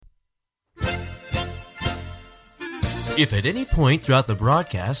If at any point throughout the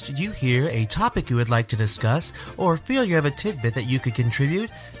broadcast you hear a topic you would like to discuss or feel you have a tidbit that you could contribute,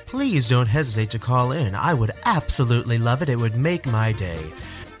 please don't hesitate to call in. I would absolutely love it. It would make my day.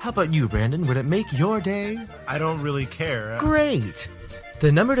 How about you, Brandon? Would it make your day? I don't really care. Great!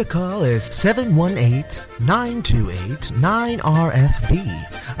 The number to call is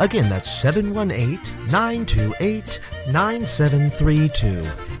 718-928-9RFB. Again, that's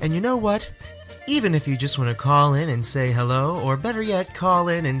 718-928-9732. And you know what? Even if you just want to call in and say hello, or better yet, call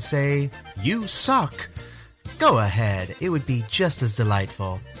in and say, you suck, go ahead. It would be just as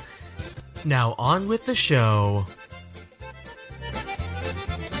delightful. Now on with the show.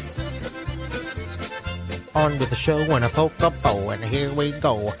 On with the show and a polka bow, and here we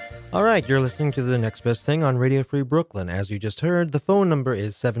go. All right, you're listening to The Next Best Thing on Radio Free Brooklyn. As you just heard, the phone number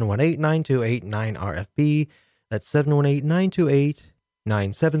is 718-928-9RFB. That's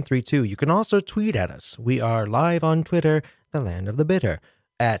 718-928-9732. You can also tweet at us. We are live on Twitter, the land of the bitter,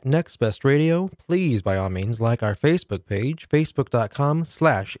 at Next Best Radio. Please, by all means, like our Facebook page,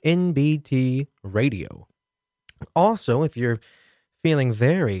 facebook.com/NBT Radio. Also, if you're feeling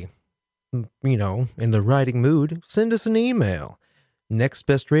very, in the writing mood, send us an email,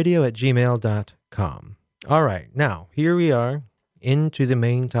 nextbestradio@gmail.com. All right, now, here we are, into the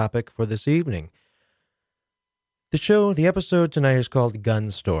main topic for this evening. The episode tonight is called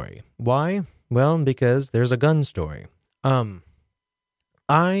Gun Story. Why? Well, because there's a gun story. As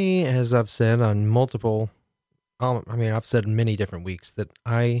I've said on multiple, I've said in many different weeks that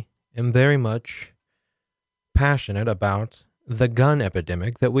I am very much passionate about the gun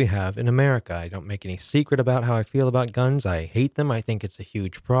epidemic that we have in America. I don't make any secret about how I feel about guns. I hate them. I think it's a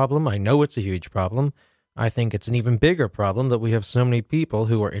huge problem. I know it's a huge problem. I think it's an even bigger problem that we have so many people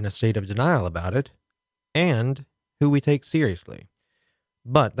who are in a state of denial about it, and who we take seriously.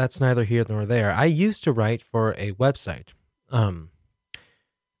 But that's neither here nor there. I used to write for a website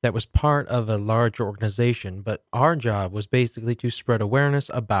that was part of a larger organization, but our job was basically to spread awareness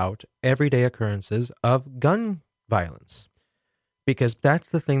about everyday occurrences of gun violence. Because that's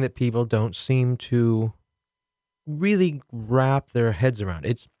the thing that people don't seem to really wrap their heads around.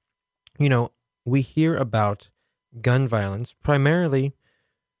 It's, we hear about gun violence primarily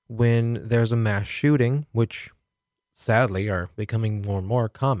when there's a mass shooting, which sadly are becoming more and more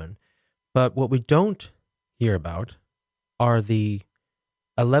common. But what we don't hear about are the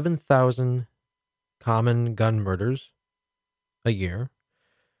 11,000 common gun murders a year,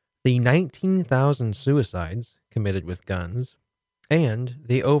 the 19,000 suicides committed with guns, and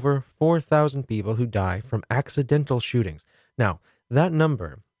the over 4,000 people who die from accidental shootings. Now, that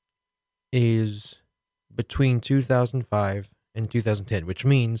number is between 2005 and 2010, which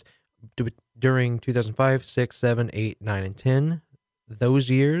means during 2005, 6, 7, 8, 9, and 10, those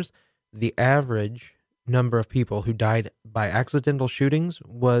years, the average number of people who died by accidental shootings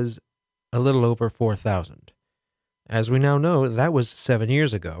was a little over 4,000. As we now know, that was 7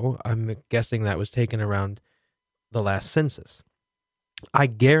 years ago. I'm guessing that was taken around the last census. I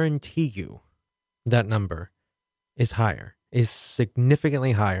guarantee you that number is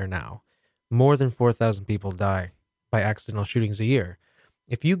significantly higher now. More than 4,000 people die by accidental shootings a year.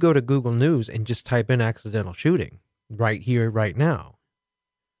 If you go to Google News and just type in accidental shooting, right here, right now,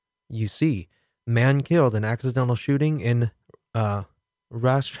 you see, man killed in accidental shooting in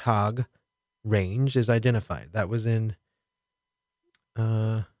Rashag range is identified. That was in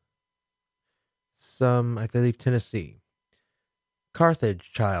I believe, Tennessee.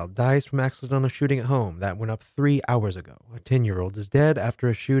 Carthage child dies from accidental shooting at home. That went up 3 hours ago. A 10-year-old is dead after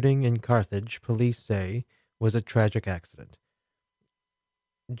a shooting in Carthage, police say, was a tragic accident.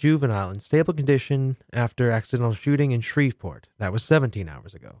 Juvenile in stable condition after accidental shooting in Shreveport. That was 17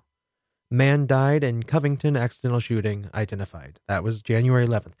 hours ago. Man died in Covington, accidental shooting identified. That was January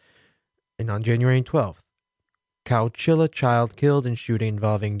 11th. And on January 12th, Cowchilla child killed in shooting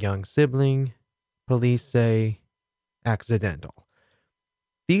involving young sibling. Police say accidental.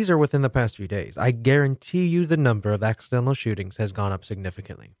 These are within the past few days. I guarantee you the number of accidental shootings has gone up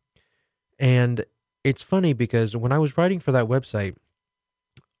significantly. And it's funny because when I was writing for that website,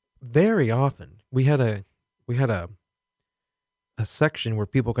 very often we had a section where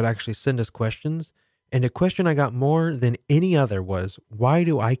people could actually send us questions, and a question I got more than any other was, why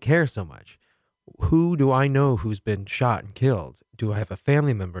do I care so much? Who do I know who's been shot and killed? Do I have a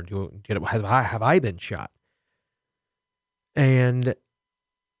family member? Have I been shot? And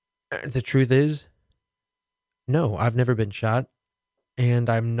the truth is, no, I've never been shot, and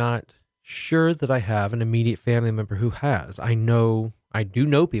I'm not sure that I have an immediate family member who has. I do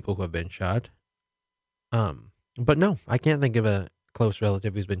know people who have been shot, but no, I can't think of a close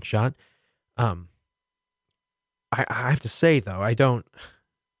relative who's been shot. I have to say, though, I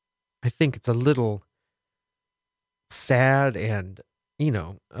think it's a little sad and,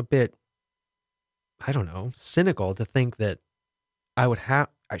 a bit, I don't know, cynical to think that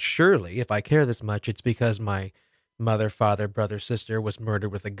surely, if I care this much, it's because my mother, father, brother, sister was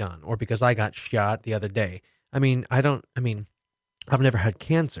murdered with a gun, or because I got shot the other day. I've never had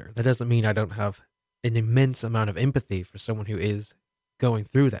cancer. That doesn't mean I don't have an immense amount of empathy for someone who is going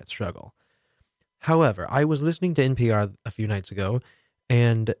through that struggle. However, I was listening to NPR a few nights ago,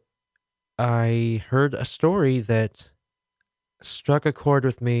 and I heard a story that struck a chord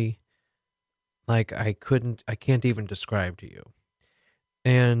with me like I can't even describe to you.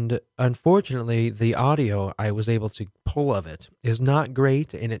 And unfortunately, the audio I was able to pull of it is not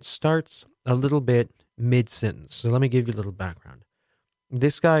great, and it starts a little bit mid-sentence. So let me give you a little background.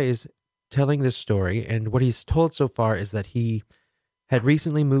 This guy is telling this story, and what he's told so far is that he had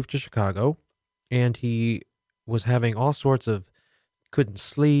recently moved to Chicago, and he was having all sorts of couldn't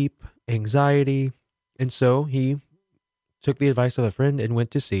sleep, anxiety, and so he took the advice of a friend and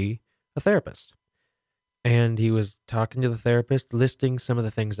went to see a therapist. And he was talking to the therapist, listing some of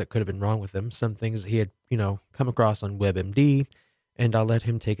the things that could have been wrong with him, some things he had, come across on WebMD, and I'll let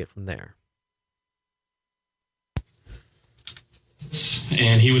him take it from there.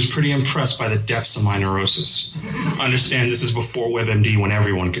 And he was pretty impressed by the depths of my neurosis. Understand this is before WebMD when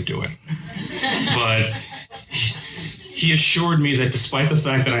everyone could do it. But he assured me that despite the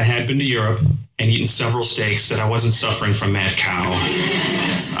fact that I had been to Europe and eaten several steaks, that I wasn't suffering from mad cow.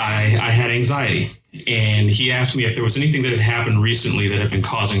 I had anxiety. And he asked me if there was anything that had happened recently that had been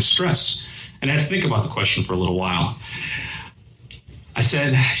causing stress. And I had to think about the question for a little while. I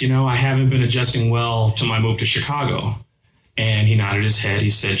said, I haven't been adjusting well to my move to Chicago. And he nodded his head. He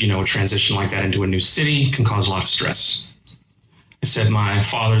said, a transition like that into a new city can cause a lot of stress. I said, my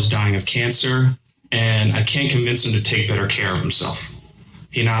father's dying of cancer, and I can't convince him to take better care of himself.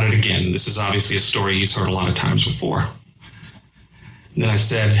 He nodded again. This is obviously a story he's heard a lot of times before. And then I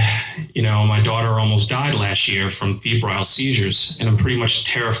said, my daughter almost died last year from febrile seizures, and I'm pretty much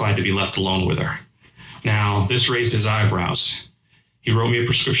terrified to be left alone with her. Now, this raised his eyebrows. He wrote me a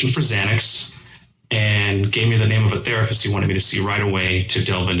prescription for Xanax and gave me the name of a therapist he wanted me to see right away to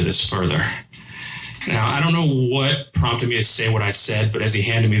delve into this further. Now, I don't know what prompted me to say what I said, but as he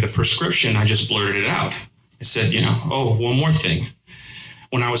handed me the prescription, I just blurted it out. I said, one more thing.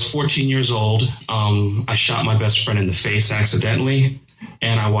 When I was 14 years old, I shot my best friend in the face accidentally,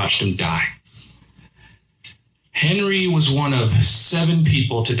 and I watched him die. Henry was one of 7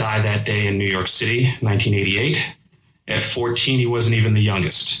 people to die that day in New York City, 1988. At 14, he wasn't even the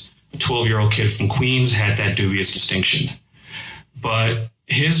youngest. A 12-year-old kid from Queens had that dubious distinction. But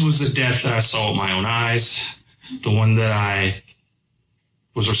his was the death that I saw with my own eyes, the one that I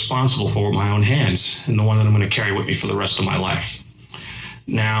was responsible for with my own hands, and the one that I'm going to carry with me for the rest of my life.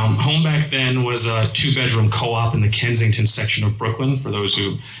 Now, home back then was a 2-bedroom co-op in the Kensington section of Brooklyn, for those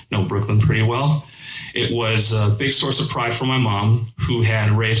who know Brooklyn pretty well. It was a big source of pride for my mom, who had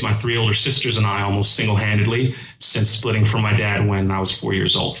raised my 3 older sisters and I almost single-handedly since splitting from my dad when I was 4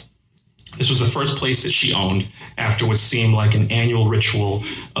 years old. This was the first place that she owned after what seemed like an annual ritual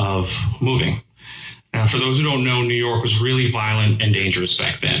of moving. Now, for those who don't know, New York was really violent and dangerous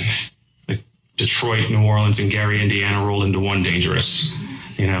back then. Like Detroit, New Orleans, and Gary, Indiana rolled into one dangerous.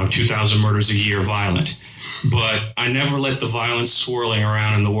 2,000 murders a year violent. But I never let the violence swirling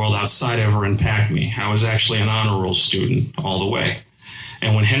around in the world outside ever impact me. I was actually an honor roll student all the way.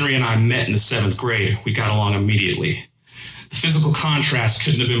 And when Henry and I met in the 7th grade, we got along immediately. The physical contrast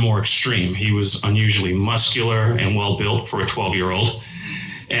couldn't have been more extreme. He was unusually muscular and well-built for a 12-year-old.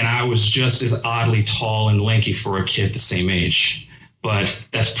 And I was just as oddly tall and lanky for a kid the same age. But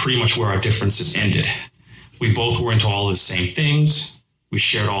that's pretty much where our differences ended. We both were into all of the same things. We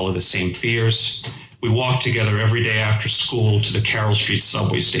shared all of the same fears. We walked together every day after school to the Carroll Street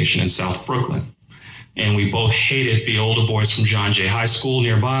subway station in South Brooklyn. And we both hated the older boys from John Jay High School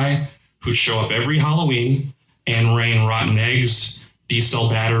nearby who'd show up every Halloween and rain rotten eggs, D-cell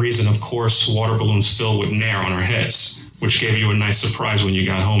batteries, and of course, water balloons filled with Nair on our heads, which gave you a nice surprise when you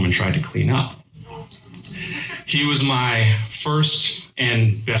got home and tried to clean up. He was my first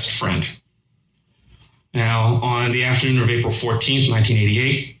and best friend. Now, on the afternoon of April 14th,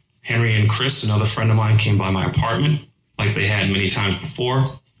 1988, Henry and Chris, another friend of mine, came by my apartment like they had many times before.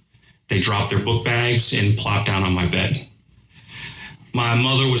 They dropped their book bags and plopped down on my bed. My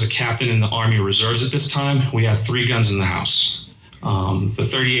mother was a captain in the Army Reserves at this time. We had 3 guns in the house. The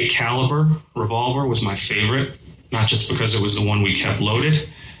 .38 caliber revolver was my favorite, not just because it was the one we kept loaded.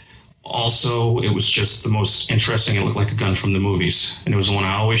 Also, it was just the most interesting. It looked like a gun from the movies. And it was the one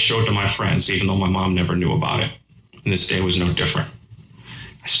I always showed to my friends, even though my mom never knew about it. and this day was no different.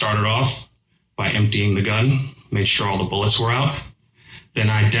 I started off by emptying the gun, made sure all the bullets were out. Then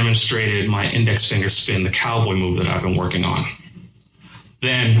I demonstrated my index finger spin, the cowboy move that I've been working on.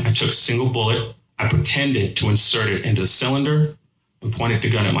 Then I took a single bullet, I pretended to insert it into the cylinder, and pointed the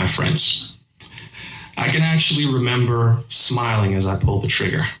gun at my friends. I can actually remember smiling as I pulled the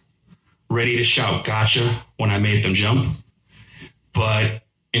trigger, ready to shout gotcha when I made them jump. But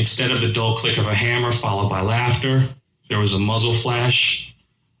instead of the dull click of a hammer followed by laughter, there was a muzzle flash,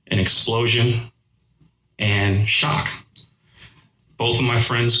 an explosion, and shock. Both of my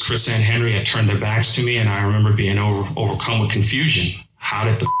friends, Chris and Henry, had turned their backs to me, and I remember being overcome with confusion. How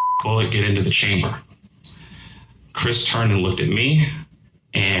did the bullet get into the chamber? Chris turned and looked at me,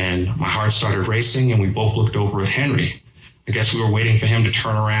 and my heart started racing, and we both looked over at Henry. I guess we were waiting for him to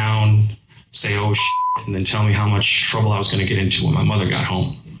turn around, say, oh, shit, and then tell me how much trouble I was going to get into when my mother got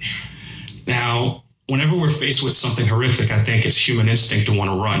home. Now, whenever we're faced with something horrific, I think it's human instinct to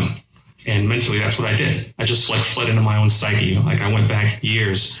want to run. And mentally, that's what I did. I just fled into my own psyche. I went back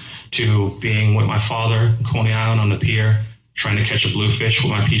years to being with my father in Coney Island on the pier, trying to catch a bluefish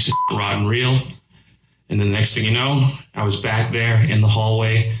with my piece of rod and reel. And then the next thing you know, I was back there in the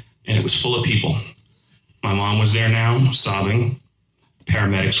hallway, and it was full of people. My mom was there now, sobbing.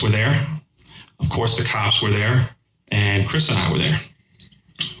 Paramedics were there. Of course, the cops were there, and Chris and I were there.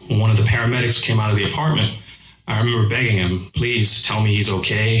 When one of the paramedics came out of the apartment, I remember begging him, please tell me he's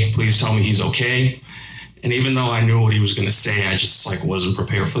okay. Please tell me he's okay. And even though I knew what he was going to say, I just wasn't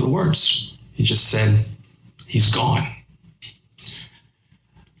prepared for the words. He just said, he's gone.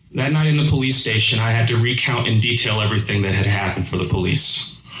 That night in the police station, I had to recount in detail everything that had happened for the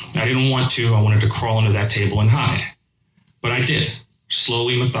police. I didn't want to. I wanted to crawl under that table and hide. But I did,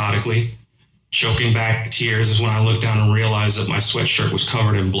 slowly, methodically. Choking back tears is when I looked down and realized that my sweatshirt was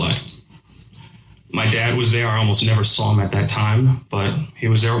covered in blood. My dad was there. I almost never saw him at that time, but he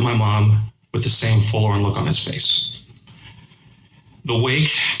was there with my mom with the same forlorn look on his face. The wake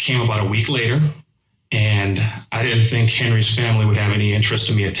came about a week later, and I didn't think Henry's family would have any interest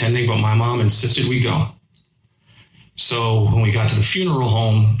in me attending, but my mom insisted we go. So when we got to the funeral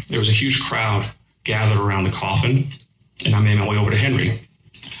home, there was a huge crowd gathered around the coffin, and I made my way over to Henry.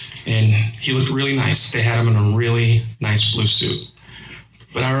 And he looked really nice. They had him in a really nice blue suit.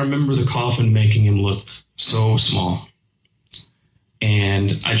 But I remember the coffin making him look so small.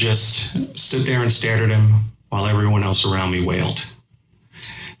 And I just stood there and stared at him while everyone else around me wailed.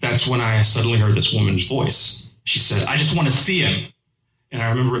 That's when I suddenly heard this woman's voice. She said, I just want to see him. And I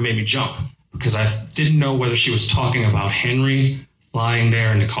remember it made me jump because I didn't know whether she was talking about Henry lying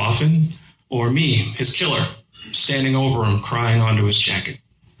there in the coffin or me, his killer, standing over him, crying onto his jacket.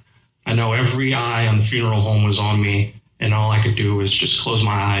 I know every eye on the funeral home was on me, and all I could do was just close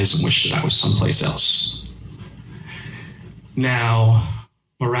my eyes and wish that I was someplace else. Now,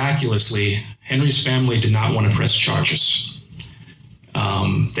 miraculously, Henry's family did not want to press charges.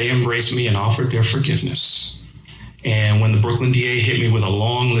 They embraced me and offered their forgiveness. And when the Brooklyn DA hit me with a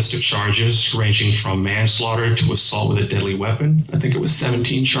long list of charges, ranging from manslaughter to assault with a deadly weapon, I think it was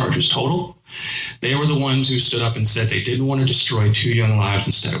 17 charges total, they were the ones who stood up and said they didn't want to destroy 2 young lives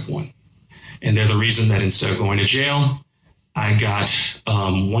instead of 1. And they're the reason that instead of going to jail, I got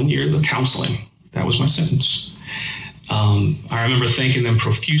 1 year of counseling. That was my sentence. I remember thanking them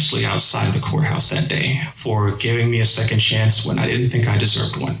profusely outside the courthouse that day for giving me a second chance when I didn't think I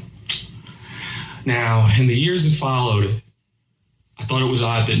deserved one. Now, in the years that followed, I thought it was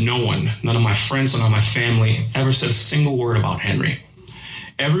odd that none of my friends, none of my family ever said a single word about Henry.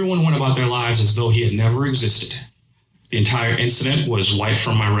 Everyone went about their lives as though he had never existed. The entire incident was wiped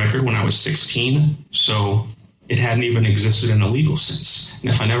from my record when I was 16, so it hadn't even existed in a legal sense.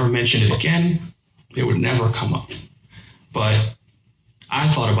 And if I never mentioned it again, it would never come up. But I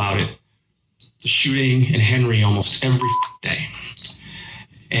thought about it, the shooting and Henry almost every day.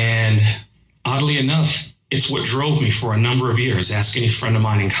 And oddly enough, it's what drove me for a number of years. Ask any friend of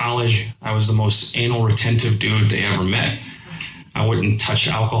mine in college, I was the most anal retentive dude they ever met. I wouldn't touch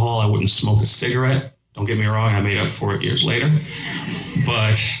alcohol. I wouldn't smoke a cigarette. Don't get me wrong, I made up for it years later.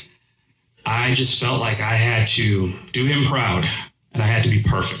 But I just felt like I had to do him proud, and I had to be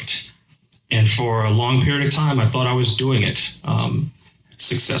perfect. And for a long period of time, I thought I was doing it.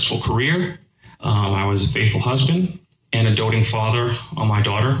 Successful career. I was a faithful husband and a doting father on my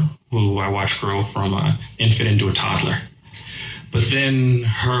daughter, who I watched grow from an infant into a toddler. But then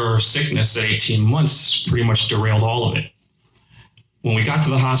her sickness at 18 months pretty much derailed all of it. When we got to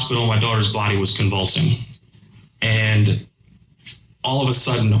the hospital, my daughter's body was convulsing. And all of a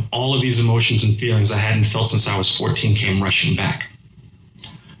sudden, all of these emotions and feelings I hadn't felt since I was 14 came rushing back.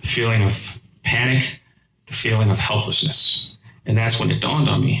 The feeling of panic, the feeling of helplessness. And that's when it dawned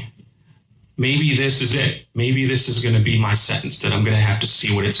on me. Maybe this is it. Maybe this is going to be my sentence, that I'm going to have to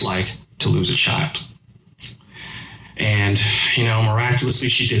see what it's like to lose a child. And, miraculously,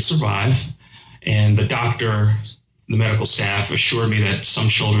 she did survive. And the doctor, the medical staff assured me that some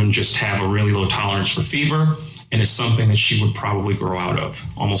children just have a really low tolerance for fever, and it's something that she would probably grow out of,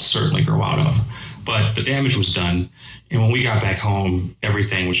 almost certainly grow out of. But the damage was done. And when we got back home,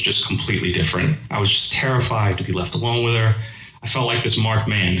 everything was just completely different. I was just terrified to be left alone with her. I felt like this marked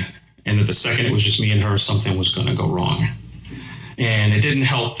man, and that the second it was just me and her, something was going to go wrong. And it didn't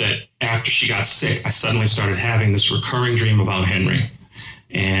help that after she got sick, I suddenly started having this recurring dream about Henry.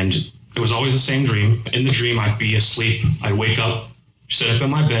 And it was always the same dream. In the dream, I'd be asleep. I'd wake up, sit up in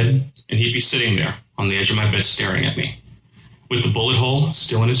my bed, and he'd be sitting there on the edge of my bed staring at me with the bullet hole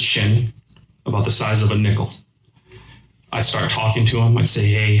still in his chin, about the size of a nickel. I'd start talking to him. I'd say,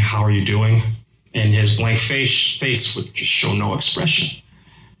 "Hey, how are you doing?" And his blank face would just show no expression.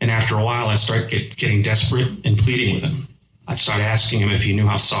 And after a while, I'd start getting desperate and pleading with him. I'd start asking him if he knew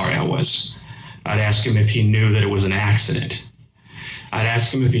how sorry I was. I'd ask him if he knew that it was an accident. I'd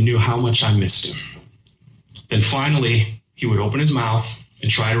ask him if he knew how much I missed him. Then finally, he would open his mouth and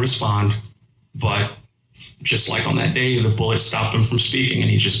try to respond, but just like on that day, the bullet stopped him from speaking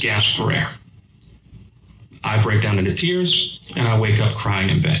and he just gasped for air. I break down into tears and I wake up crying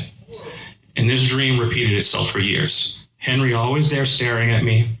in bed. And this dream repeated itself for years. Henry always there staring at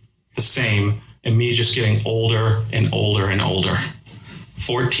me, the same, and me just getting older and older and older.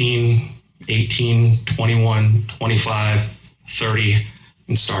 14, 18, 21, 25, 30,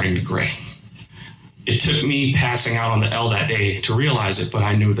 and starting to gray. It took me passing out on the L that day to realize it, but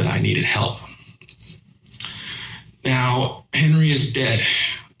I knew that I needed help. Now, Henry is dead,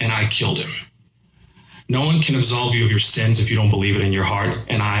 and I killed him. No one can absolve you of your sins if you don't believe it in your heart,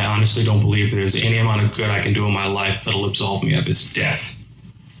 and I honestly don't believe there's any amount of good I can do in my life that'll absolve me of his death.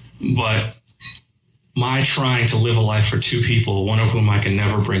 But my trying to live a life for two people, one of whom I can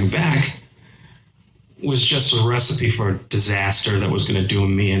never bring back, was just a recipe for a disaster that was going to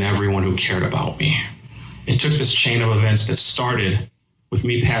doom me and everyone who cared about me. It took this chain of events that started with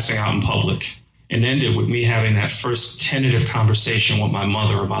me passing out in public and ended with me having that first tentative conversation with my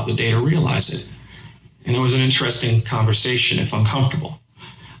mother about the day to realize it. And it was an interesting conversation, if uncomfortable.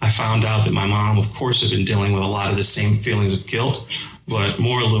 I found out that my mom, of course, had been dealing with a lot of the same feelings of guilt, but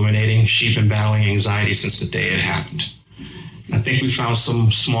more illuminating, she'd been battling anxiety since the day it happened. I think we found some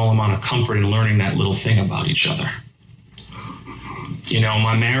small amount of comfort in learning that little thing about each other.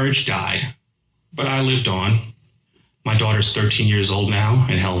 My marriage died, but I lived on. My daughter's 13 years old now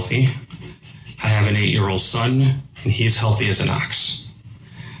and healthy. I have an 8-year-old son, and he's healthy as an ox.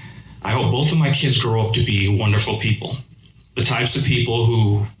 I hope both of my kids grow up to be wonderful people, the types of people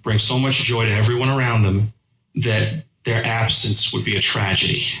who bring so much joy to everyone around them that their absence would be a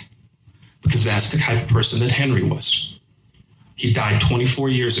tragedy, because that's the type of person that Henry was. He died 24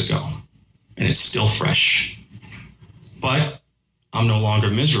 years ago, and it's still fresh. But I'm no longer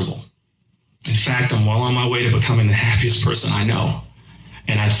miserable. In fact, I'm well on my way to becoming the happiest person I know,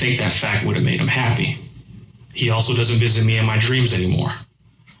 and I think that fact would have made him happy. He also doesn't visit me in my dreams anymore.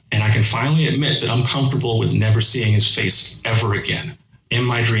 And I can finally admit that I'm comfortable with never seeing his face ever again, in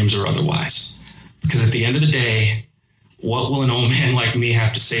my dreams or otherwise. Because at the end of the day, what will an old man like me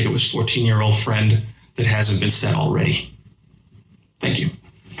have to say to his 14-year-old friend that hasn't been said already? Thank you.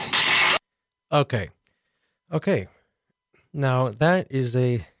 Okay. Now, that is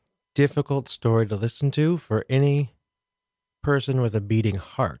a difficult story to listen to for any person with a beating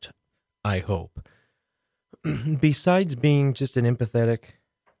heart, I hope. Besides being just an empathetic,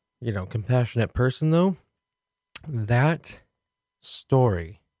 compassionate person, though, that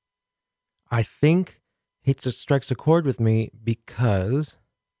story, I think, strikes a chord with me because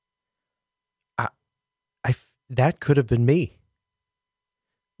that could have been me.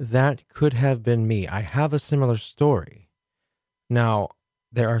 That could have been me. I have a similar story. Now,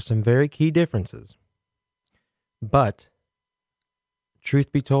 there are some very key differences, but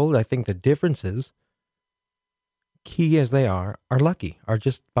truth be told, I think the differences, key as they are lucky, are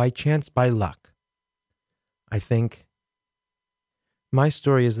just by chance, by luck. I think my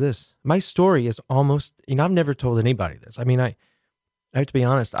story is this. My story is almost, I've never told anybody this. I mean, I have to be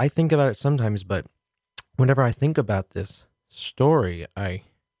honest, I think about it sometimes, but whenever I think about this story, I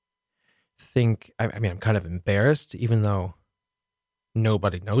think, I'm kind of embarrassed, even though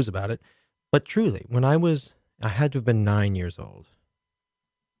nobody knows about it. But truly, when I had to have been 9 years old.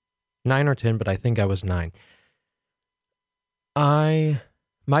 9 or 10, but I think I was 9.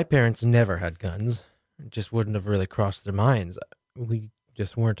 My parents never had guns. It just wouldn't have really crossed their minds. We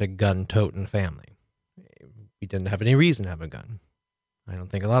just weren't a gun-toting family. We didn't have any reason to have a gun. I don't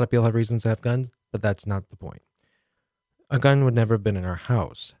think a lot of people have reasons to have guns, but that's not the point. A gun would never have been in our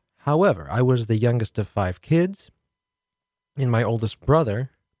house. However, I was the youngest of 5 kids, and my oldest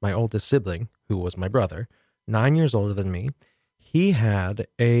brother, my oldest sibling, who was my brother, 9 years older than me, he had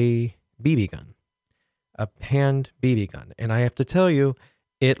a BB gun, a hand BB gun. And I have to tell you,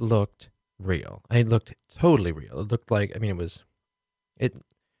 it looked real. It looked totally real. It looked like, it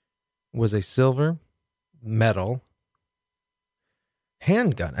was a silver metal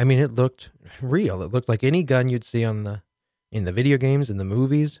handgun. It looked real. It looked like any gun you'd see in the video games, in the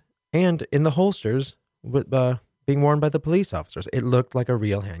movies, and in the holsters with, being worn by the police officers. It looked like a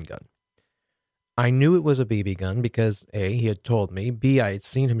real handgun. I knew it was a BB gun because A, he had told me, B, I had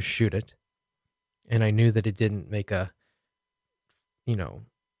seen him shoot it, and I knew that it didn't make a,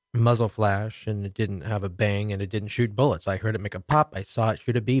 muzzle flash, and it didn't have a bang, and it didn't shoot bullets. I heard it make a pop. I saw it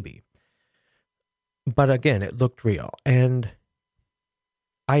shoot a BB. But again, it looked real, and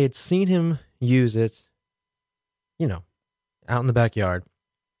I had seen him use it, out in the backyard,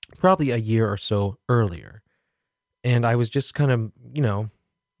 probably a year or so earlier. And I was just kind of,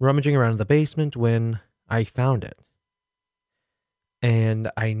 rummaging around in the basement when I found it.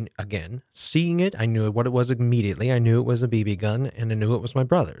 And again, seeing it, I knew what it was immediately. I knew it was a BB gun, and I knew it was my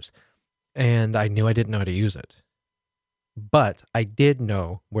brother's. And I knew I didn't know how to use it. But I did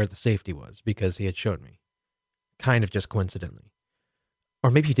know where the safety was because he had showed me. Kind of just coincidentally. Or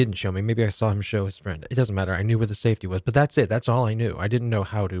maybe he didn't show me. Maybe I saw him show his friend. It doesn't matter. I knew where the safety was. But that's it. That's all I knew. I didn't know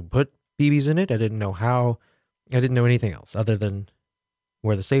how to put BBs in it. I didn't know anything else other than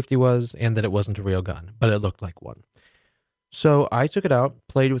where the safety was and that it wasn't a real gun. But it looked like one. So I took it out,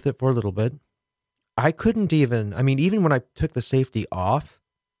 played with it for a little bit. I couldn't even when I took the safety off,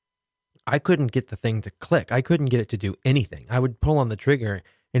 I couldn't get the thing to click. I couldn't get it to do anything. I would pull on the trigger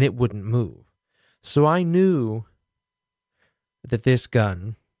and it wouldn't move. So I knew that this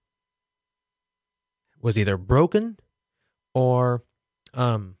gun was either broken or,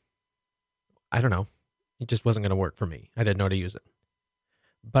 I don't know. It just wasn't going to work for me. I didn't know how to use it.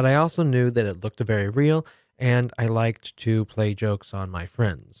 But I also knew that it looked very real, and I liked to play jokes on my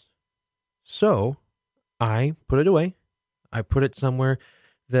friends. So I put it away. I put it somewhere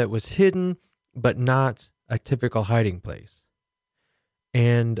that was hidden, but not a typical hiding place.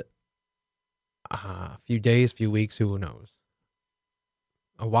 And a few days, few weeks, who knows?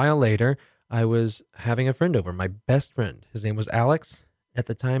 A while later, I was having a friend over, my best friend. His name was Alex. At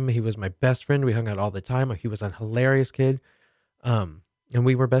the time, he was my best friend. We hung out all the time. He was a hilarious kid. And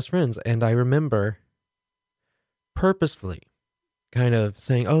we were best friends. And I remember purposefully kind of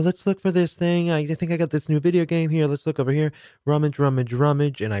saying, oh, let's look for this thing. I think I got this new video game here. Let's look over here. Rummage, rummage,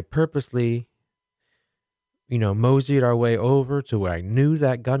 rummage. And I purposely, moseyed our way over to where I knew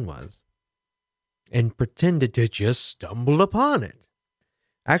that gun was and pretended to just stumble upon it.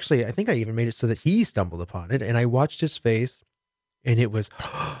 Actually, I think I even made it so that he stumbled upon it. And I watched his face and it was,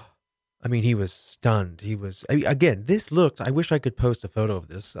 he was stunned. Again, this looked, I wish I could post a photo of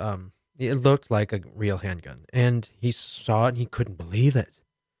this. It looked like a real handgun, and he saw it and he couldn't believe it,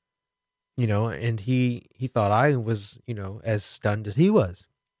 and he thought I was, as stunned as he was.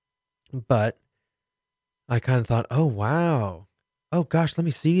 But I kind of thought, oh, wow. Oh gosh, let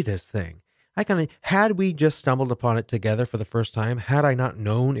me see this thing. Had we just stumbled upon it together for the first time, had I not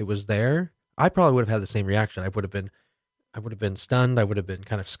known it was there, I probably would have had the same reaction. I would have been stunned. I would have been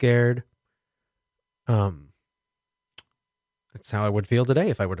kind of scared. That's how I would feel today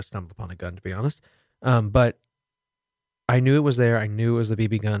if I would have stumbled upon a gun, to be honest. But I knew it was there. I knew it was a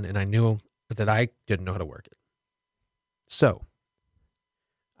BB gun, and I knew that I didn't know how to work it. So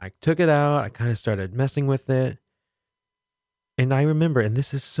I took it out. I kind of started messing with it. And I remember, and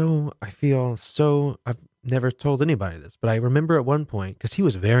this is I've never told anybody this, but I remember at one point, because he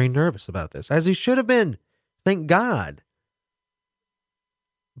was very nervous about this, as he should have been. Thank God.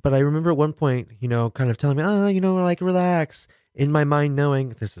 But I remember at one point, kind of telling me, relax. In my mind,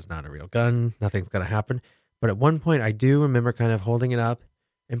 knowing this is not a real gun, nothing's going to happen. But at one point, I do remember kind of holding it up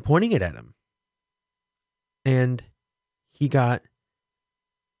and pointing it at him. And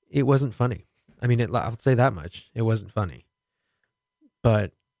it wasn't funny. I'll say that much. It wasn't funny.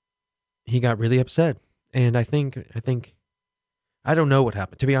 But he got really upset. And I think, I don't know what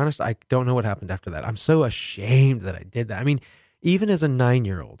happened. To be honest, I don't know what happened after that. I'm so ashamed that I did that. Even as a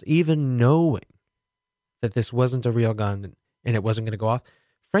 9-year-old, even knowing that this wasn't a real gun and it wasn't going to go off,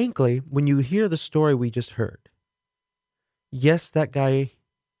 frankly, when you hear the story we just heard, yes, that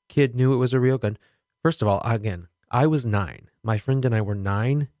kid knew it was a real gun. First of all, again, I was 9. My friend and I were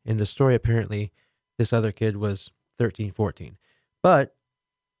 9, and the story apparently, this other kid was 13, 14. But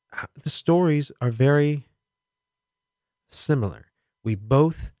the stories are very similar. We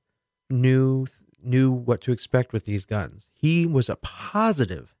both knew what to expect with these guns. He was a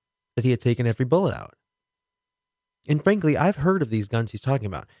positive that he had taken every bullet out. And frankly, I've heard of these guns he's talking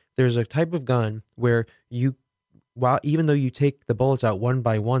about. There's a type of gun where even though you take the bullets out one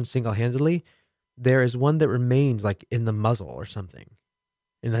by one single-handedly, there is one that remains like in the muzzle or something.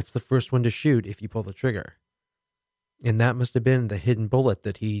 And that's the first one to shoot if you pull the trigger. And that must have been the hidden bullet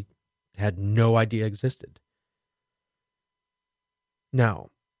that he had no idea existed. Now,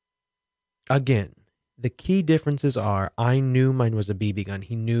 again, the key differences are I knew mine was a BB gun.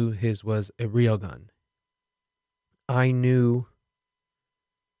 He knew his was a real gun. I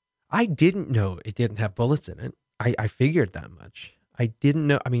didn't know it didn't have bullets in it. I figured that much. I didn't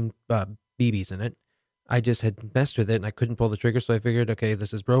know, BBs in it. I just had messed with it and I couldn't pull the trigger, so I figured, okay,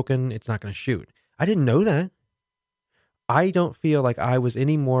 this is broken. It's not going to shoot. I didn't know that. I don't feel like I was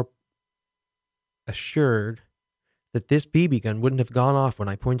any more assured that this BB gun wouldn't have gone off when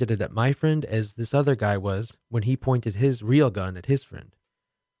I pointed it at my friend as this other guy was when he pointed his real gun at his friend.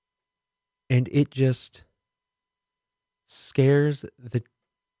 And it just scares the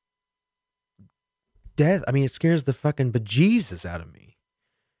death. I mean, it scares the fucking bejesus out of me.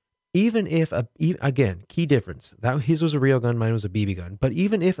 Even if, again, key difference, that his was a real gun, mine was a BB gun. But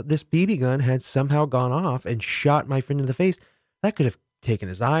even if this BB gun had somehow gone off and shot my friend in the face, that could have taken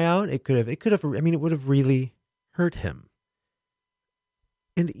his eye out. It would have really hurt him.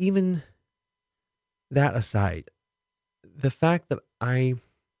 And even that aside, the fact that I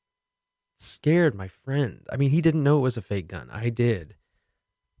scared my friend. I mean, he didn't know it was a fake gun. I did.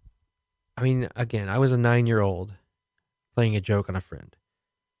 I mean, again, I was a 9-year-old playing a joke on a friend.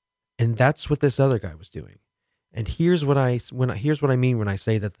 And that's what this other guy was doing. And here's what I mean when I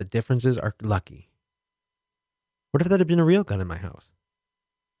say that the differences are lucky. What if that had been a real gun in my house?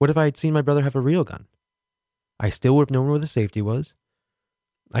 What if I had seen my brother have a real gun? I still would have known where the safety was.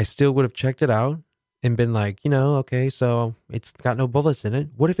 I still would have checked it out and been like, okay, so it's got no bullets in it.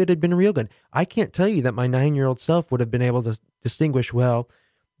 What if it had been a real gun? I can't tell you that my 9-year-old self would have been able to distinguish, well,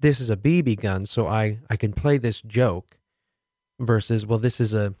 this is a BB gun, so I can play this joke versus, well, this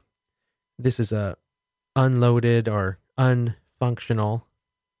is a unloaded or unfunctional,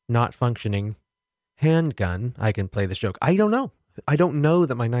 not functioning handgun. I can play this joke. I don't know. I don't know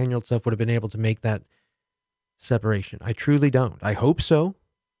that my 9-year-old self would have been able to make that separation. I truly don't. I hope so.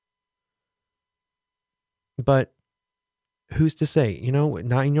 But who's to say?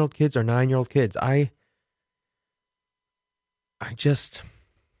 9-year-old kids are 9-year-old kids. I just,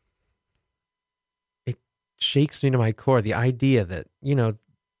 it shakes me to my core. The idea that,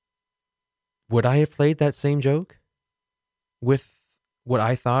 would I have played that same joke with what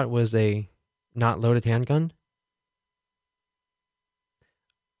I thought was a not loaded handgun?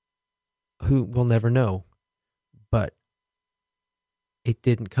 Who will never know. But it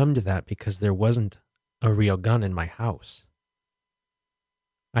didn't come to that because there wasn't a real gun in my house.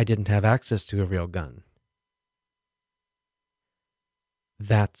 I didn't have access to a real gun.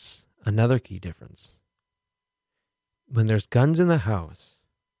 That's another key difference. When there's guns in the house,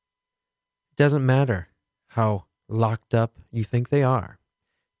 it doesn't matter how locked up you think they are.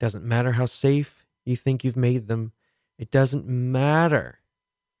 It doesn't matter how safe you think you've made them. It doesn't matter.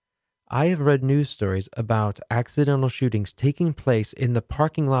 I have read news stories about accidental shootings taking place in the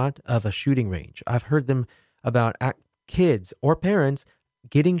parking lot of a shooting range. I've heard them about kids or parents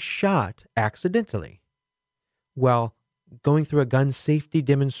getting shot accidentally while going through a gun safety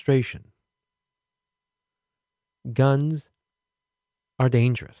demonstration. Guns are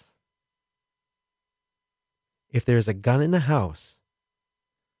dangerous. If there's a gun in the house,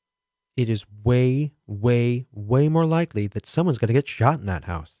 it is way, way, way more likely that someone's going to get shot in that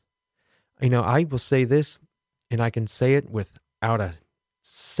house. I will say this, and I can say it without a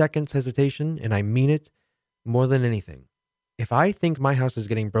second's hesitation, and I mean it more than anything. If I think my house is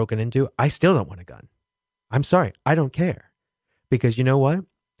getting broken into, I still don't want a gun. I'm sorry, I don't care. Because you know what?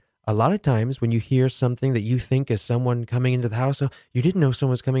 A lot of times when you hear something that you think is someone coming into the house, oh, you didn't know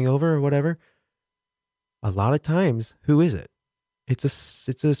someone was coming over or whatever. A lot of times, who is it?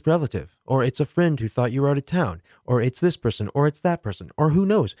 It's a relative, or it's a friend who thought you were out of town, or it's this person, or it's that person, or who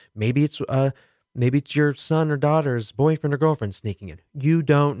knows? Maybe it's your son or daughter's boyfriend or girlfriend sneaking in. You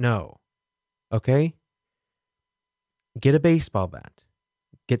don't know. Okay? Get a baseball bat.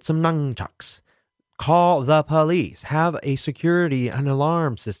 Get some nunchucks. Call the police. Have a security and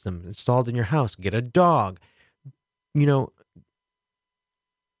alarm system installed in your house. Get a dog. Yeah.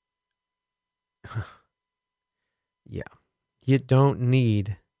 You don't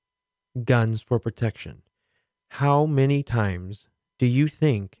need guns for protection. How many times do you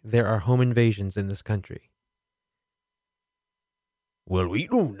think there are home invasions in this country? Well, we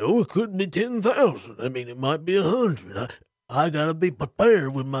don't know. It could be 10,000. I mean, it might be 100. I gotta be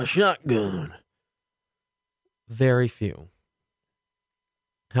prepared with my shotgun. Very few.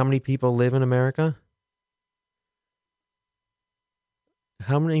 How many people live in America?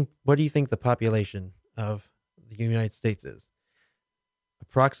 What do you think the population of the United States is?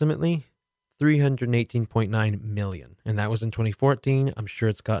 Approximately 318.9 million. And that was in 2014. I'm sure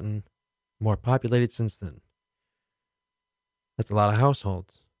it's gotten more populated since then. That's a lot of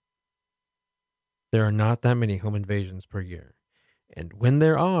households. There are not that many home invasions per year. And when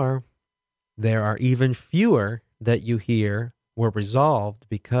there are even fewer that you hear were resolved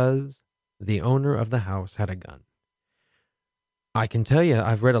because the owner of the house had a gun. I can tell you,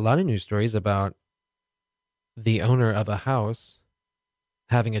 I've read a lot of news stories about the owner of a house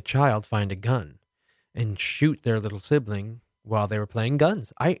having a child find a gun and shoot their little sibling while they were playing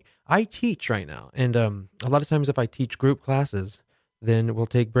guns. I teach right now, and a lot of times if I teach group classes, then we'll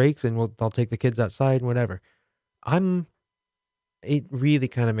take breaks and I'll take the kids outside and whatever. It really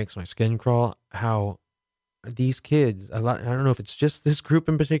kind of makes my skin crawl how these kids, I don't know if it's just this group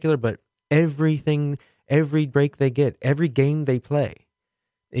in particular, but every break they get, every game they play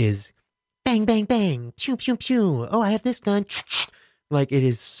is bang, bang, bang, pew, pew, pew. Oh, I have this gun. Like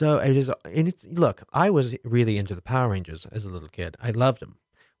look, I was really into the Power Rangers as a little kid. I loved them.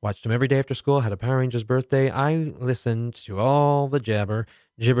 Watched them every day after school, had a Power Rangers birthday. I listened to all the jibber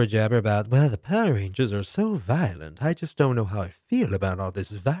jabber about, well, the Power Rangers are so violent. I just don't know how I feel about all this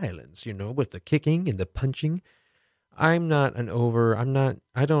violence, with the kicking and the punching. I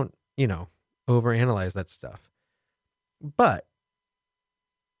don't, overanalyze that stuff. But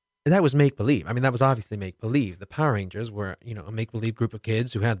that was make-believe. I mean, that was obviously make-believe. The Power Rangers were, a make-believe group of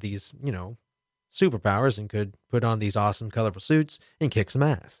kids who had these, superpowers and could put on these awesome, colorful suits and kick some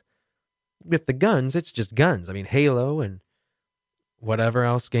ass. With the guns, it's just guns. I mean, Halo and whatever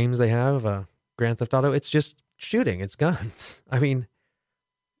else games they have, Grand Theft Auto, it's just shooting. It's guns. I mean,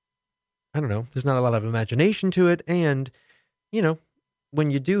 I don't know. There's not a lot of imagination to it. And, when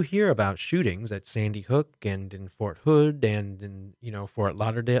you do hear about shootings at Sandy Hook and in Fort Hood and in, Fort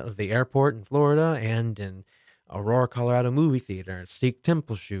Lauderdale, the airport in Florida, and in Aurora, Colorado movie theater, Sikh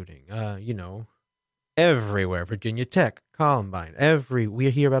temple shooting, everywhere, Virginia Tech, Columbine, we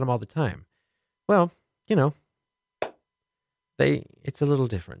hear about them all the time. Well, it's a little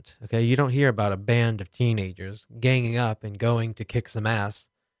different, okay? You don't hear about a band of teenagers ganging up and going to kick some ass,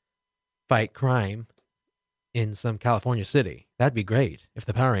 fight crime in some California city. That'd be great if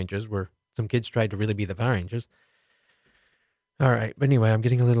the Power Rangers some kids tried to really be the Power Rangers. All right, but anyway, I'm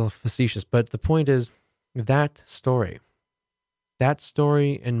getting a little facetious, but the point is that story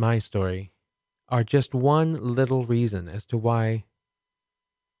and my story are just one little reason as to why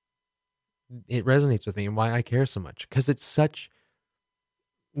it resonates with me and why I care so much. Because it's such,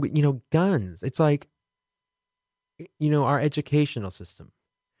 guns. It's like, our educational system.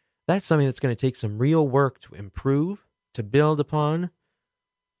 That's something that's going to take some real work to improve, to build upon,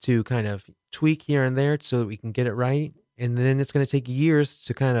 to kind of tweak here and there so that we can get it right. And then it's going to take years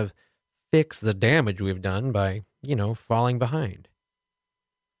to kind of fix the damage we've done by, falling behind.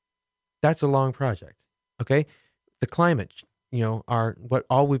 That's a long project. Okay? The climate,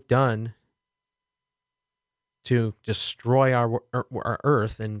 all we've done to destroy our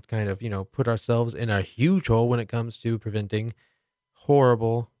earth and kind of, put ourselves in a huge hole when it comes to preventing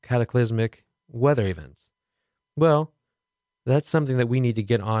horrible, cataclysmic weather events. Well, that's something that we need to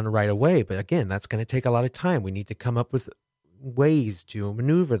get on right away. But again, that's going to take a lot of time. We need to come up with ways to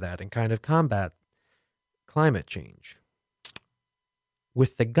maneuver that and kind of combat climate change.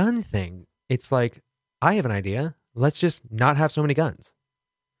 With the gun thing, it's like, I have an idea. Let's just not have so many guns.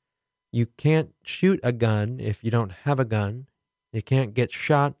 You can't shoot a gun if you don't have a gun. You can't get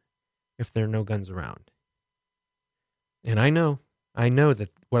shot if there are no guns around. And I know that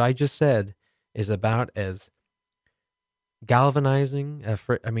what I just said is about as galvanizing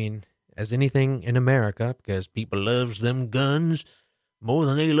as anything in America, because people loves them guns more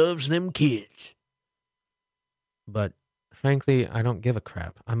than they loves them kids. But frankly, I don't give a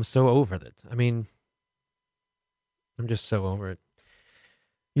crap. I'm so over it. I'm just so over it.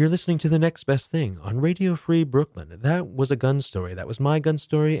 You're listening to The Next Best Thing on Radio Free Brooklyn. That was a gun story. That was my gun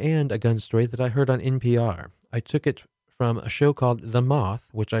story and a gun story that I heard on NPR. I took it from a show called The Moth,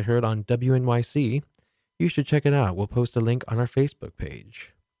 which I heard on WNYC. You should check it out. We'll post a link on our Facebook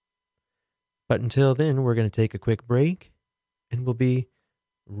page. But until then, we're going to take a quick break, and we'll be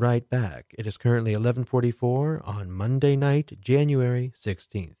right back. It is currently 11:44 on Monday night, January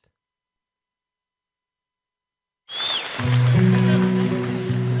 16th.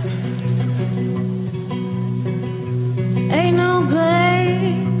 Ain't no place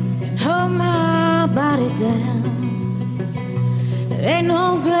me down. There ain't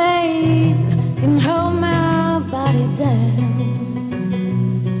no grave can hold my body down.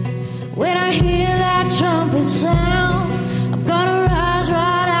 When I hear that trumpet sound, I'm gonna rise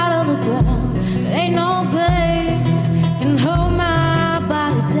right out of the ground. There ain't no grave can hold my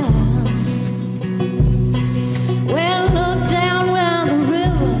body down. Well, look down round the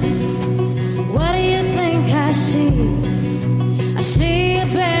river. What do you think I see? I see a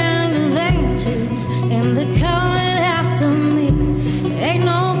band of angels and they're coming after me. There ain't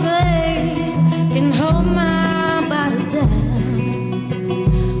no grave can hold my body down.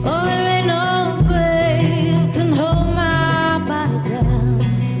 Oh, there ain't no grave can hold my body down.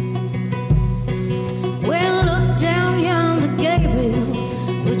 Well, look down yonder, Gabriel.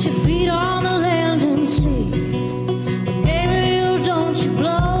 Put your feet on the land and see. Gabriel, don't you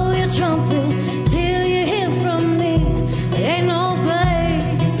blow your trumpet till you hear from me. There ain't no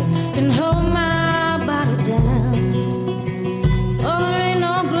grave can hold my body down. Oh, there ain't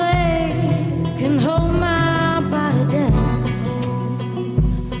no grave can hold my body down.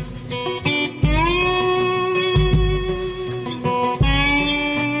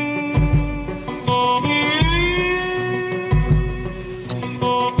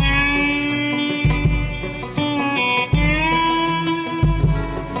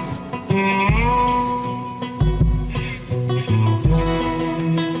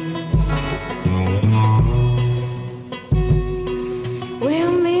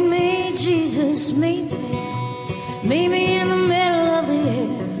 Well, meet me, Jesus, meet me. Meet me in the middle of the air.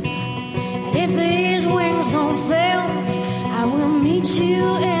 And if these wings don't fail, I will meet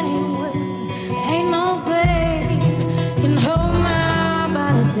you anywhere. There ain't no grave can hold my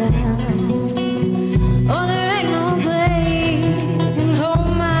body down. Oh, there ain't no grave can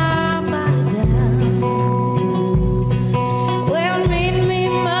hold my body down. Well, meet me,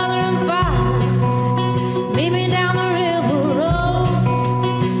 mother and father. Meet me down the river road.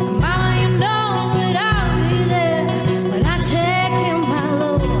 Mama, you know that I'll be there when I check in my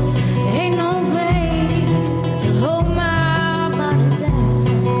load. There ain't no grave to hold my body down.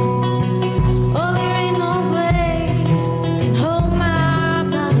 Oh, there ain't no grave can hold my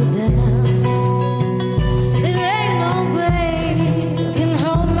body down. There ain't no grave can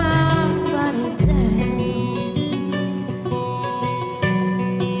hold my body down.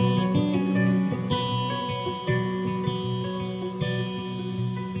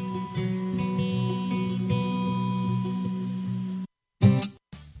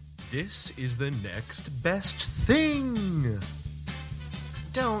 This is the next best thing.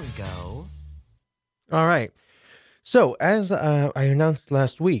 Don't go. All right. So, as I announced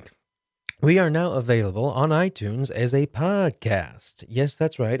last week, we are now available on iTunes as a podcast. Yes,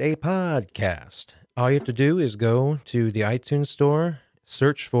 that's right, a podcast. All you have to do is go to the iTunes store,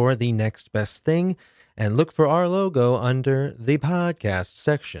 search for The Next Best Thing, and look for our logo under the podcast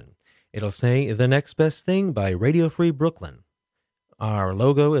section. It'll say The Next Best Thing by Radio Free Brooklyn. Our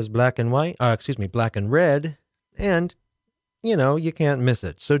logo is black and red, and, you know, you can't miss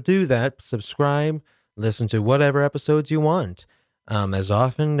it. So do that, subscribe, listen to whatever episodes you want, as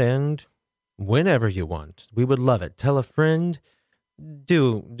often and whenever you want. We would love it. Tell a friend,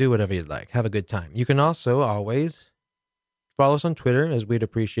 do whatever you'd like. Have a good time. You can also always follow us on Twitter, as we'd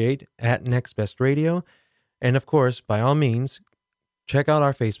appreciate, at Next Best Radio. And of course, by all means, check out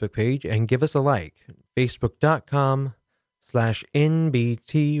our Facebook page and give us a like.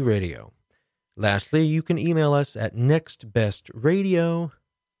 Facebook.com/NBT Radio. Lastly, you can email us at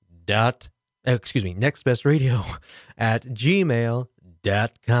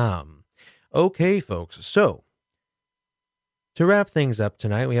nextbestradio@gmail.com. Okay, folks, so to wrap things up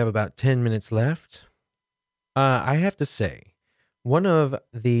tonight, we have about 10 minutes left. I have to say, one of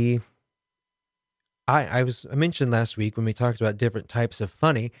the... I mentioned last week when we talked about different types of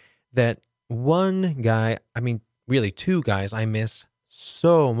funny that one guy, really two guys I miss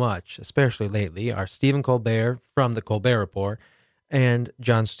so much, especially lately, are Stephen Colbert from The Colbert Report and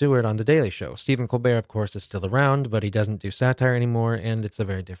Jon Stewart on The Daily Show. Stephen Colbert, of course, is still around, but he doesn't do satire anymore, and it's a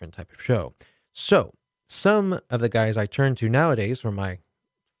very different type of show. So, some of the guys I turn to nowadays for my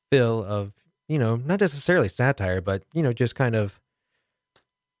fill of, not necessarily satire, but, just kind of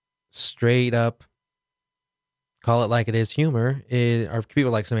straight up, call it like it is humor, are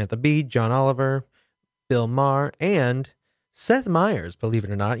people like Samantha Bee, John Oliver, Bill Maher, and Seth Meyers, believe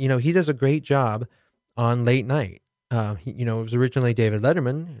it or not. He does a great job on late night. It was originally David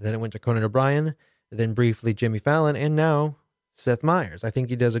Letterman, then it went to Conan O'Brien, then briefly Jimmy Fallon, and now Seth Meyers. I think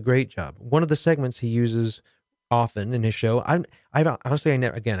he does a great job. One of the segments he uses often in his show, I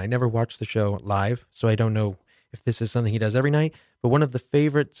never watched the show live, so I don't know if this is something he does every night, But one of the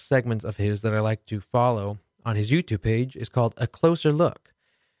favorite segments of his that I like to follow on his YouTube page is called A Closer Look.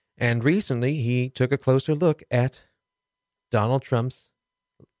 And recently he took a closer look at Donald Trump's,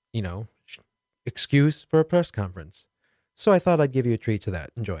 excuse for a press conference. So I thought I'd give you a treat to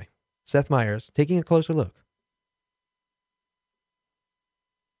that. Enjoy. Seth Meyers taking a closer look.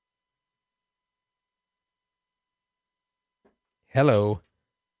 Hello.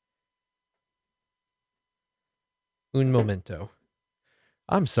 Un momento.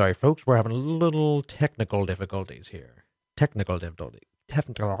 I'm sorry, folks. We're having a little technical difficulties here.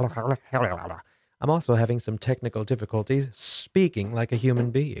 I'm also having some technical difficulties speaking like a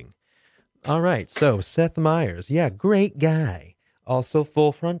human being. All right, so Seth Meyers. Yeah, great guy. Also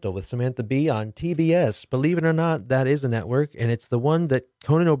Full Frontal with Samantha Bee on TBS. Believe it or not, that is a network, and it's the one that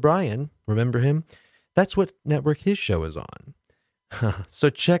Conan O'Brien, remember him? That's what network his show is on. So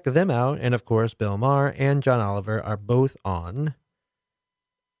check them out. And of course, Bill Maher and John Oliver are both on.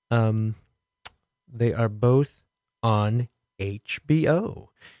 They are both on HBO.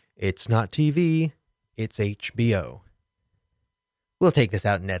 It's not TV, it's HBO. We'll take this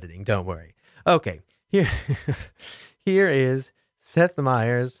out in editing, don't worry. Okay, here is Seth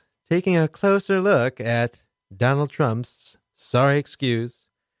Meyers taking a closer look at Donald Trump's sorry excuse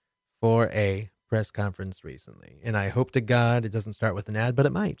for a press conference recently. And I hope to God it doesn't start with an ad, but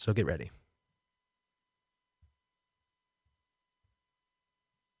it might, so get ready.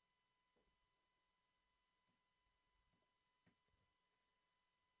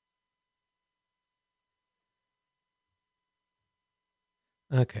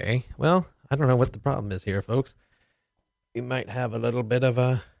 Okay, well, I don't know what the problem is here, folks. We might have a little bit of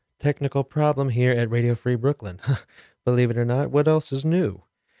a technical problem here at Radio Free Brooklyn. Believe it or not, what else is new?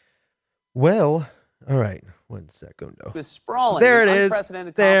 Well, all right, 1 second. Sprawling. There it is.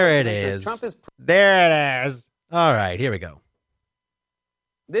 There it is. There it is. All right, here we go.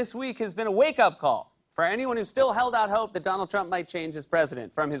 This week has been a wake-up call for anyone who still held out hope that Donald Trump might change as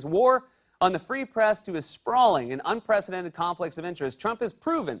president. From his war on the free press to his sprawling and unprecedented conflicts of interest, Trump has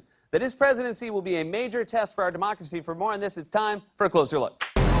proven that his presidency will be a major test for our democracy. For more on this, it's time for a closer look.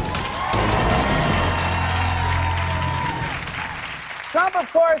 Trump,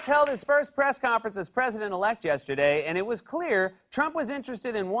 of course, held his first press conference as president-elect yesterday, and it was clear Trump was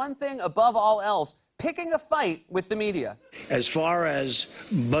interested in one thing above all else: picking a fight with the media. As far as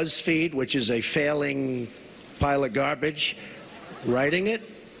BuzzFeed, which is a failing pile of garbage, writing it,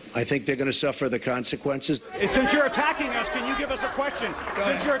 I think they're going to suffer the consequences. Since you're attacking us, can you give us a question?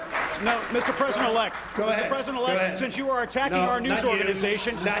 Mr. President-elect. Go ahead. Mr. President-elect, since you are attacking our news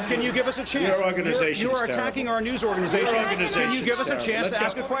organization, can you give us a chance? Your organization You are attacking our news organization. Can you give us a chance to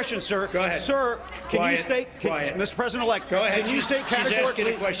ask a question, sir? Go ahead. Sir, can you state, Mr. President-elect, go ahead. Can you state categorically,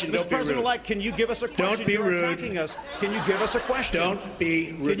 She's asking a question. Don't Mr. be rude. President-elect, can you give us a question? Don't be rude. You're attacking us. Can you give us a question? Don't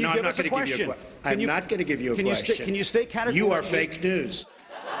be rude. Can you give us a question? I'm not going to give you a question. Can you state categorically? You are fake news.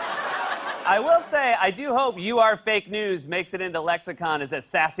 I will say, I do hope "you are fake news" makes it into lexicon as a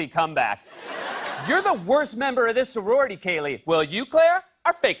sassy comeback. You're the worst member of this sorority, Kaylee. Well, you, Claire,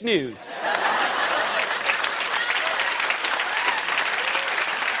 are fake news.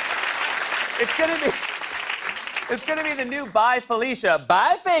 It's gonna be the new "Bye, Felicia."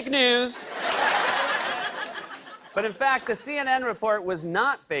 Bye, fake news. But in fact, the CNN report was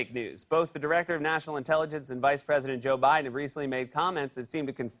not fake news. Both the Director of National Intelligence and Vice President Joe Biden have recently made comments that seem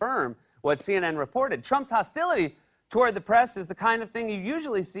to confirm what CNN reported. Trump's hostility toward the press is the kind of thing you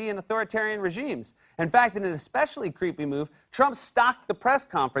usually see in authoritarian regimes. In fact, in an especially creepy move, Trump stocked the press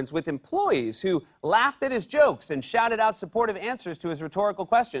conference with employees who laughed at his jokes and shouted out supportive answers to his rhetorical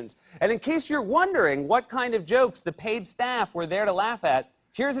questions. And in case you're wondering what kind of jokes the paid staff were there to laugh at,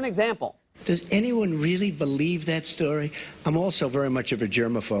 here's an example. Does anyone really believe that story? I'm also very much of a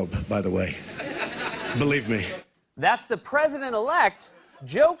germaphobe, by the way. Believe me. That's the president-elect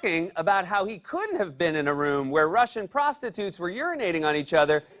joking about how he couldn't have been in a room where Russian prostitutes were urinating on each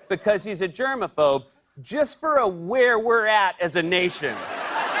other because he's a germaphobe, just for a where we're at as a nation.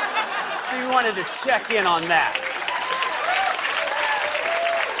 So we wanted to check in on that.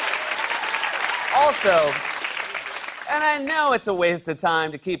 Also, and I know it's a waste of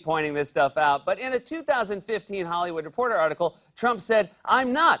time to keep pointing this stuff out, but in a 2015 Hollywood Reporter article, Trump said,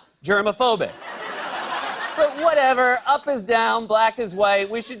 "I'm not germophobic." But whatever, up is down, black is white.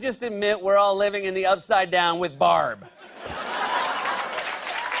 We should just admit we're all living in the upside down with Barb.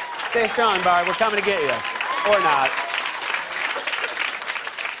 Stay strong, Barb. We're coming to get you. Or not.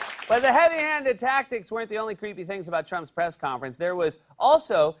 But the heavy-handed tactics weren't the only creepy things about Trump's press conference. There was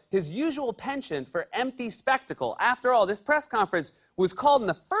also his usual penchant for empty spectacle. After all, this press conference was called in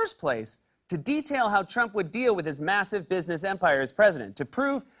the first place to detail how Trump would deal with his massive business empire as president. To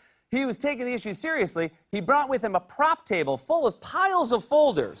prove he was taking the issue seriously, he brought with him a prop table full of piles of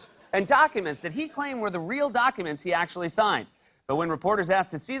folders and documents that he claimed were the real documents he actually signed. But when reporters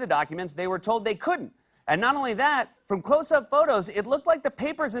asked to see the documents, they were told they couldn't. And not only that, from close-up photos, it looked like the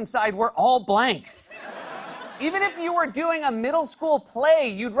papers inside were all blank. Even if you were doing a middle school play,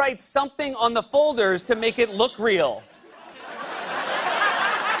 you'd write something on the folders to make it look real.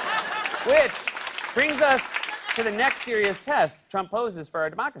 Which brings us to the next serious test Trump poses for our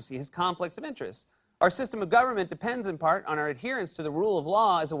democracy, his conflicts of interest. Our system of government depends in part on our adherence to the rule of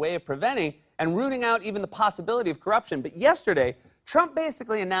law as a way of preventing and rooting out even the possibility of corruption. But yesterday, Trump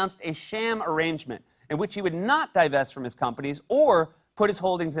basically announced a sham arrangement in which he would not divest from his companies or put his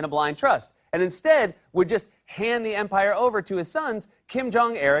holdings in a blind trust, and instead would just hand the empire over to his sons, Kim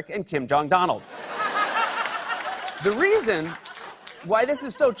Jong-Eric and Kim Jong-Donald. The reason why this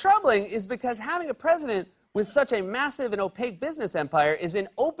is so troubling is because having a president with such a massive and opaque business empire is an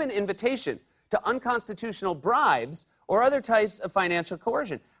open invitation to unconstitutional bribes or other types of financial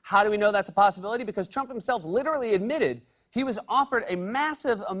coercion. How do we know that's a possibility? Because Trump himself literally admitted he was offered a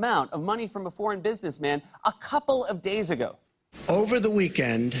massive amount of money from a foreign businessman a couple of days ago. Over the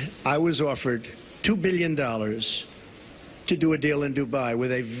weekend, I was offered $2 billion to do a deal in Dubai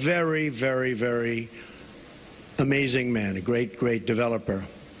with a very, very, very amazing man, a great, great developer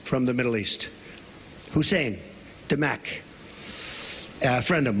from the Middle East. Hussein Damak, a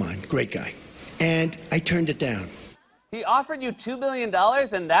friend of mine, great guy. And I turned it down. He offered you $2 billion,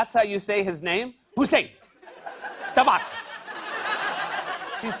 and that's how you say his name? Hussein Damak.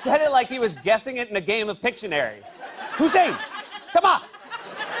 He said it like he was guessing it in a game of Pictionary. Hussein Damak.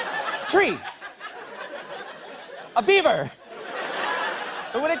 Tree. A beaver.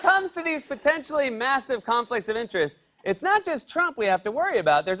 But when it comes to these potentially massive conflicts of interest, it's not just Trump we have to worry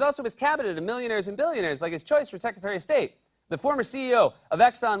about. There's also his cabinet of millionaires and billionaires, like his choice for Secretary of State, the former CEO of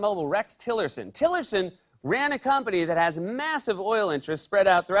ExxonMobil, Rex Tillerson. Tillerson ran a company that has massive oil interests spread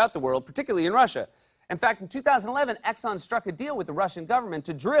out throughout the world, particularly in Russia. In fact, in 2011, Exxon struck a deal with the Russian government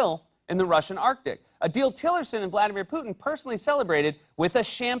to drill in the Russian Arctic, a deal Tillerson and Vladimir Putin personally celebrated with a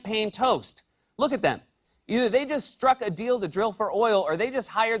champagne toast. Look at them. Either they just struck a deal to drill for oil, or they just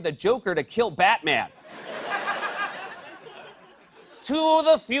hired the Joker to kill Batman. To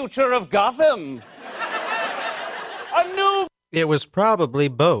the future of Gotham. A new... It was probably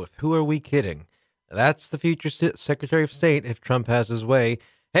both. Who are we kidding? That's the future Secretary of State if Trump has his way.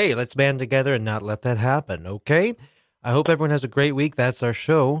 Hey, let's band together and not let that happen, okay? I hope everyone has a great week. That's our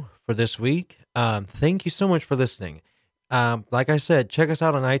show for this week. Thank you so much for listening. Like I said, check us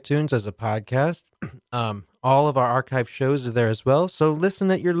out on iTunes as a podcast. All of our archive shows are there as well, so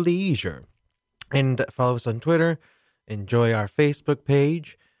listen at your leisure. And follow us on Twitter. Enjoy our Facebook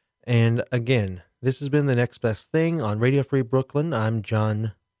page. And again, this has been The Next Best Thing on Radio Free Brooklyn. I'm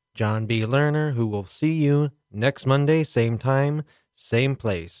John B. Lerner, who will see you next Monday, same time, same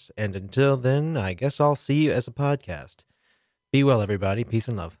place. And until then, I guess I'll see you as a podcast. Be well, everybody. Peace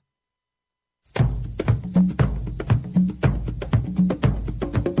and love.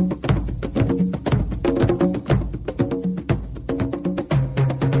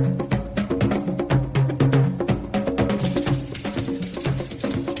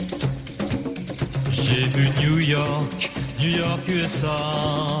 J'ai vu New York, USA.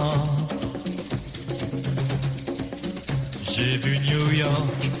 J'ai vu New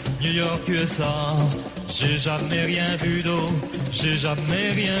York, USA. J'ai jamais rien vu d'eau, j'ai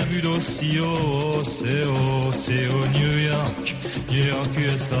jamais rien vu d'aussi haut. C'est haut, New York,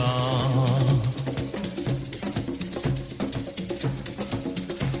 USA.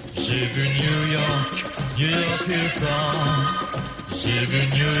 J'ai vu New York, USA. J'ai vu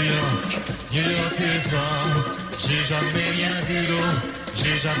New York, USA. J'ai jamais rien vu d'eau,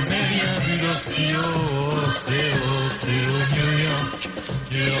 j'ai jamais rien vu d'aussi haut. C'est haut, New York,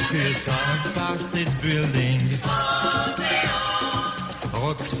 USA. Empire State Building,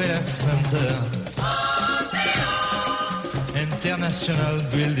 Rockefeller Center, International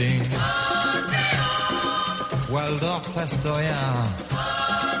Building, Waldorf Astoria,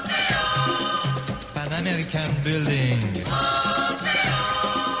 Pan American Building,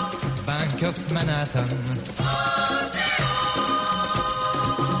 Bank of Manhattan.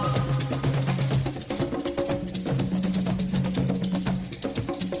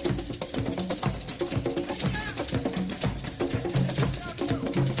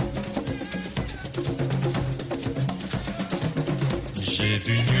 J'ai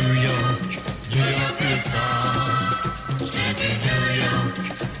vu New York, USA. J'ai vu New York,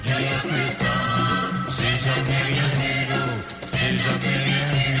 USA. J'ai jamais rien vu d'eau, j'ai jamais rien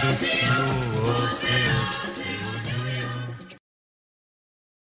vu d'aussi haut.